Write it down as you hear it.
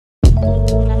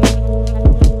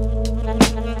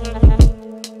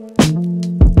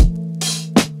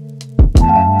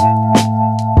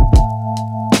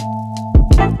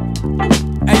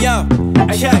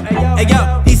Hey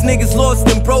yo, these niggas lost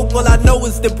and broke, all I know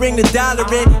is to bring the dollar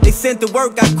in. They sent the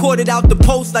work, I caught it out the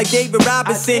post like David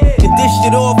Robinson, and dished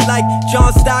it off like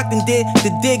John Stockton did.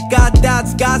 The dick got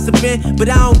dots gossiping, but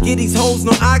I don't get these hoes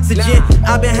no oxygen.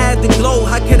 I been had the glow,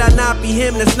 how could I not be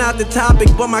him? That's not the topic,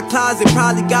 but my closet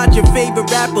probably got your favorite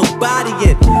rapper body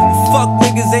in. Fuck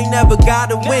niggas ain't never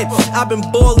gotta win. I've been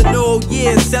ballin' all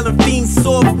year, selling fiend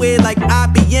software like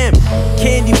IBM.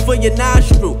 Candy for your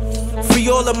nostril. Free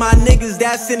all of my niggas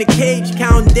that's in a cage,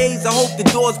 counting days, I hope the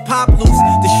doors pop loose.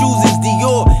 The shoes is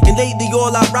Dior, and lately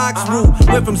all our rocks rule.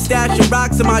 Went from stashing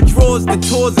rocks in my drawers to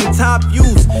tours and top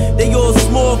views. They all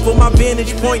small for my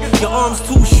vantage point. Your arms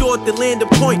too short to land a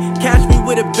point. Catch me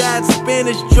with a bad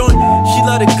Spanish joint. She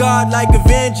love the God like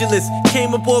evangelist.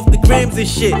 Came up off the grams and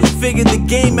shit. Figured the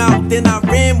game out, then I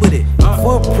ran with it.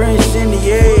 Footprints in the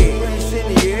air.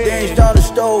 Danced on the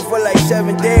stove for like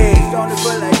 7 days.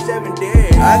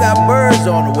 I got birds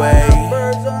on the way.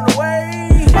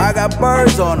 I got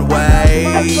birds on the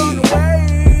way.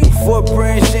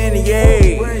 Footprints in the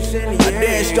air. I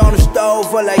danced on the stove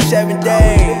for like 7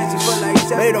 days.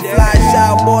 Made them fly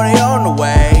south, boy, they on the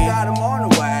way.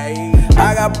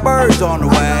 I got birds on the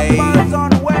way.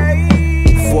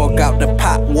 Fork out the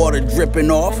pot, water dripping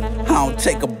off. I don't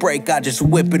take a break, I just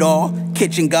whip it all.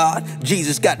 Kitchen God,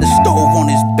 Jesus got the stove on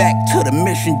his back till the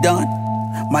mission done.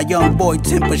 My young boy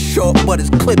temper short, but his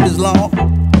clip is long.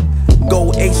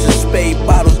 Gold ace of spade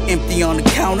bottles empty on the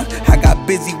counter. I got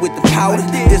busy with the powder,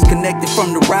 disconnected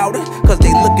from the router, cause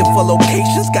they looking for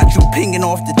locations. Got you pinging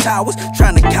off the towers,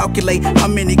 trying to calculate how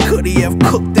many could he have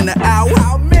cooked in an hour.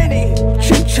 How many?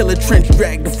 Chinchilla trench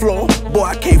drag the floor. Boy,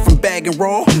 I came from bag and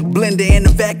raw. Blender in the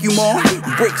vacuum on.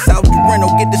 Bricks out the rental,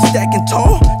 get the stacking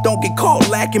tall. Don't get caught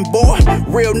lacking, boy.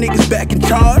 Real niggas back in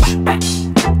charge.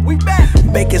 We back.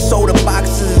 Baking soda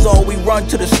boxes is all we run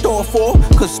to the store for.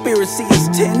 Conspiracy is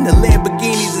 10, the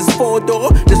Lamborghinis is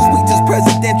 4-door. The suites is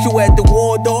presidential at the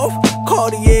Waldorf.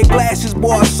 Cartier glasses,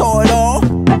 boy, I saw it all.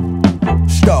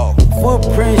 Stop.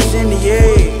 Footprints in the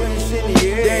air.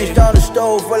 Danced on the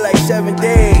stove for like 7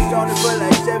 days.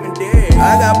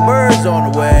 I got birds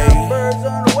on the way.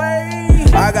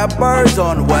 I got birds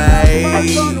on the way.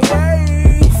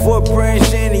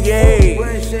 Footprints in the air.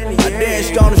 I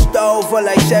danced on the stove for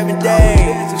like 7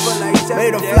 days.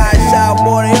 Made them fly south,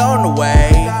 boy, they on the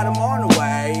way.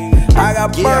 I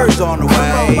got birds on the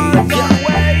way.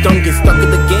 Don't get stuck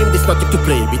in the game, there's nothing to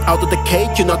play with. Out of the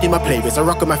cage, you're not in my playlist. I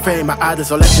rock on my fame, my idols,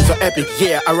 selections are epic.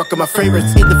 Yeah, I rock on my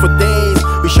favorites, eating for days.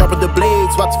 We sharpen the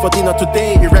blades, what's for dinner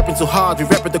today? We rapping so hard, we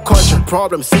rapping the culture.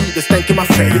 Problem, see the stank in my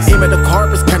face. We aim at the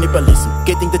corpus, cannibalism.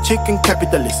 Getting the chicken,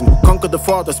 capitalism. Conquer the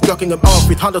fathers, blocking them off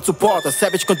with 100 supporters.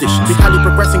 Savage conditions. We highly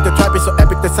progressing, the tribe is so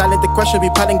epic. The silent, the question, we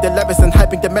piling the levels and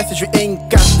hyping the message. We ain't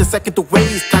got the second to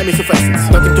waste, time is of essence.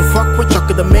 Nothing to fuck with,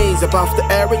 chucking the maze. Above the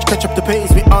average, catch up the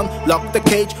pace. We unlock the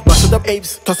cage, muscled up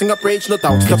apes, tossing up rage, no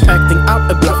doubt. Stop acting out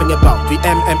and bluffing about. We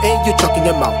MMA, you chucking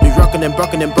them out. We rocking them,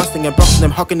 bucking them, busting and boxing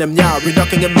them, hawking them now. We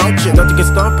knocking them out, shit. Nothing can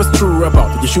stop us, true about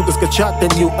it. Your shooters get shot,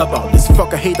 then you about this.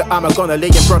 Fuck a hater, I'm gonna lay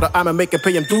him, brother. I'ma make him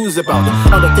pay him dues about it.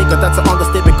 Undertaker, that's an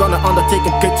understatement. Gonna undertake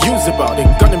and get used about it.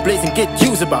 Gun and blazing, get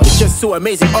used about it. Just so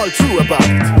amazing, all true about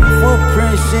it.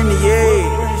 Footprints in the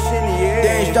air.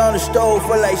 Danced on the stove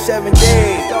for like 7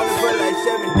 days.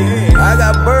 I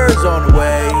got birds on the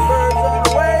way.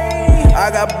 I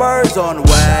got birds on the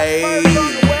way.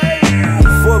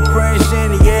 Footprints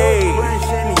in the air.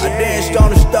 I danced on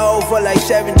the stove for like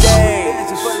 7 days.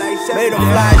 Made them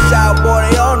fly south, boy,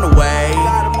 they on the way.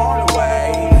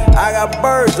 I got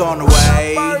birds on the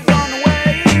way.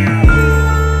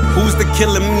 Who's the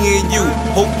killer, me and you?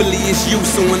 Hopefully it's you,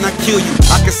 so when I kill you,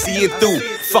 I can see it through.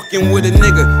 Fucking with a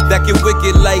nigga that get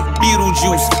wicked like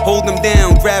Beetlejuice. Hold him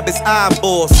down, grab his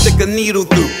eyeball, stick a needle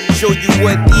through. Show you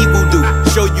what evil do,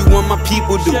 show you what my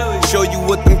people do. Show you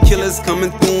what them killers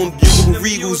coming through them beautiful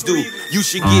regals do. You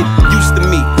should get used to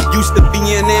me, used to be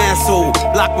an asshole.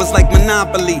 Block was like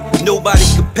Monopoly, nobody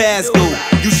could pass go.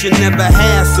 You should never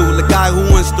hassle the guy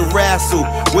who wants to wrestle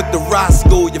with the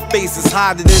Roscoe. Your face is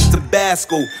hotter than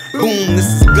Tabasco. Boom, this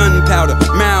is gunpowder,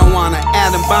 marijuana,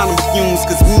 atom bottom fumes.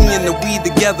 Cause me and the weed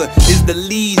together is the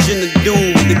Legion of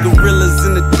Doom. The gorillas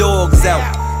and the dogs out,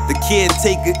 the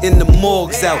caretaker and the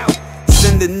morgues out.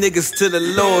 Send the niggas to the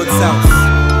Lord's house.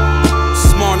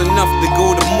 Smart enough to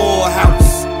go to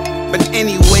Morehouse, but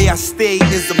anyway I stay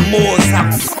is the Moore's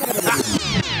house.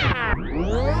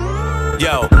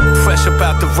 Yo, fresh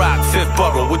about the rock, fifth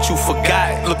borough. What you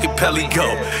forgot? Look at Pelly go.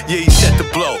 Yeah, he set the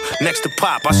blow. Next to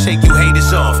Pop, I shake you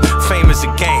haters off. Fame is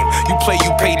a game. You play,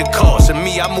 you pay the cost. And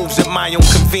me, I moves at my own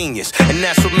convenience. And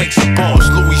that's what makes a boss.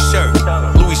 Louis shirt,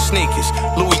 Louis sneakers,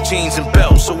 Louis jeans and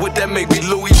belts. So what that make me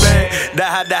Louis, man?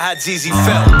 That how Jeezy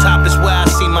felt. Top is where I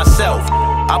see myself.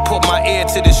 I put my ear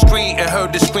to the street and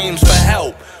heard the screams for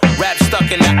help. Rap stuck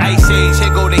in the ice age,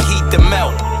 here go the heat to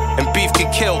melt. And beef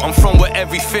can kill, I'm from where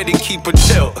every fitted keep a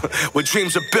chill. Where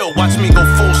dreams are built, watch me go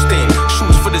full steam.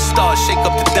 Shoots for the stars, shake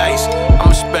up the dice.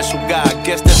 I'm a special guy, I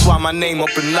guess that's why my name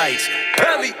up in lights.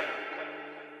 Pelly!